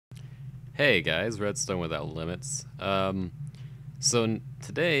Hey guys, Redstone without limits.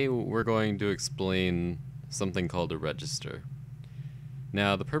 Today we're going to explain something called a register.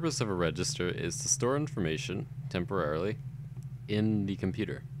 Now, the purpose of a register is to store information temporarily in the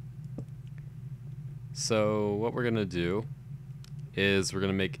computer. So what we're going to do is we're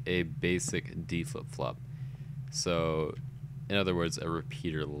going to make a basic D flip-flop. So, in other words, a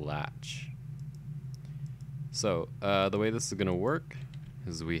repeater latch. So, the way this is going to work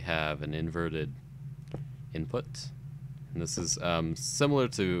is we have an inverted input. And this is similar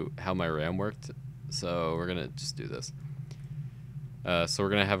to how my RAM worked, so we're gonna just do this. So we're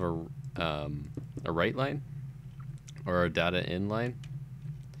gonna have a write line, or a data in line,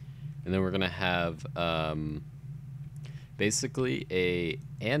 and then we're gonna have basically a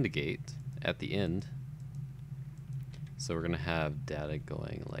AND gate at the end. So we're gonna have data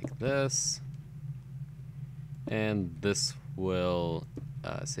going like this, and this will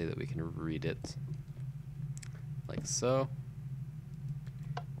say that we can read it like so.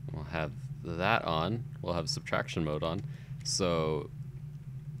 We'll have that on. We'll have subtraction mode on. So,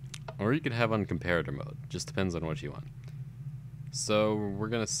 or you could have on comparator mode. Just depends on what you want. So we're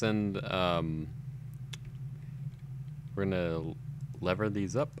gonna send. We're gonna lever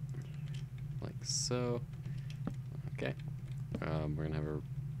these up like so. Okay. We're gonna have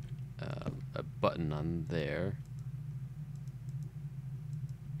a button on there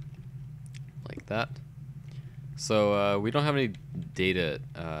like that. So we don't have any data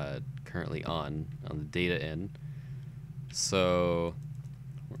currently on the data in. So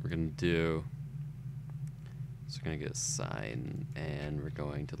what we're gonna do is we're gonna get a sign, and we're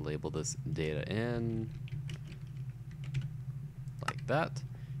going to label this data in like that,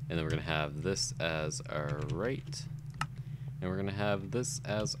 and then we're gonna have this as our write, and we're gonna have this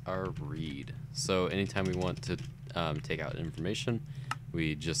as our read. So anytime we want to take out information,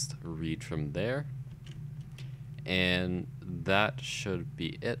 we just read from there. And that should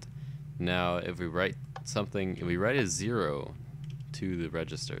be it. Now, if we write something, if we write a 0 to the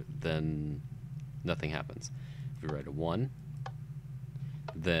register, then nothing happens. If we write a 1,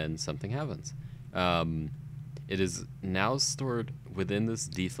 then something happens. It is now stored within this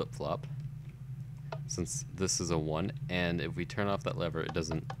D flip-flop, since this is a 1, and if we turn off that lever, it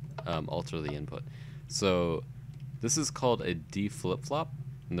doesn't alter the input. So this is called a D flip-flop.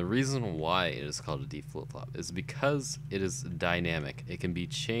 And the reason why it is called a D flip-flop is because it is dynamic. It can be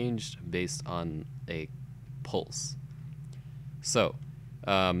changed based on a pulse. So,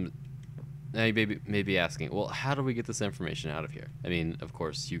 now you may be asking, well, how do we get this information out of here? I mean, of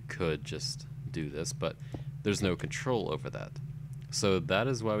course, you could just do this, but there's no control over that. So that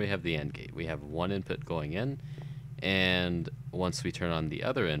is why we have the AND gate. We have one input going in, and once we turn on the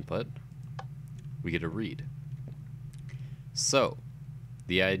other input, we get a read. So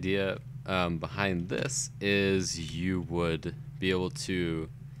the idea behind this is you would be able to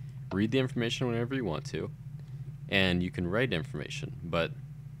read the information whenever you want to, and you can write information. But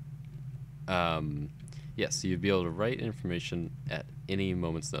yes, you'd be able to write information at any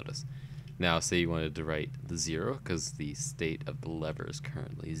moment's notice. Now, say you wanted to write the 0 because the state of the lever is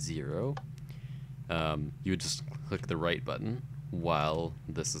currently 0. You would just click the write button while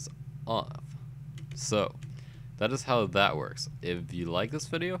this is off. So that is how that works. If you like this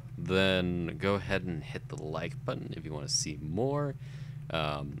video, then go ahead and hit the like button if you want to see more.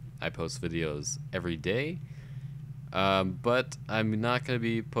 I post videos every day, but I'm not going to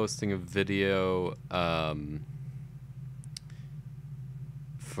be posting a video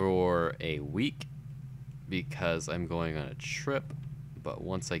for a week because I'm going on a trip, but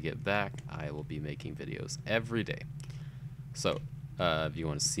once I get back, I will be making videos every day. So if you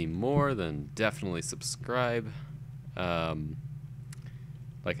want to see more, then definitely subscribe.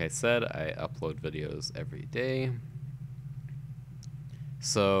 Like I said, I upload videos every day.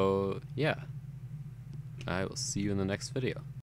 So yeah, I will see you in the next video.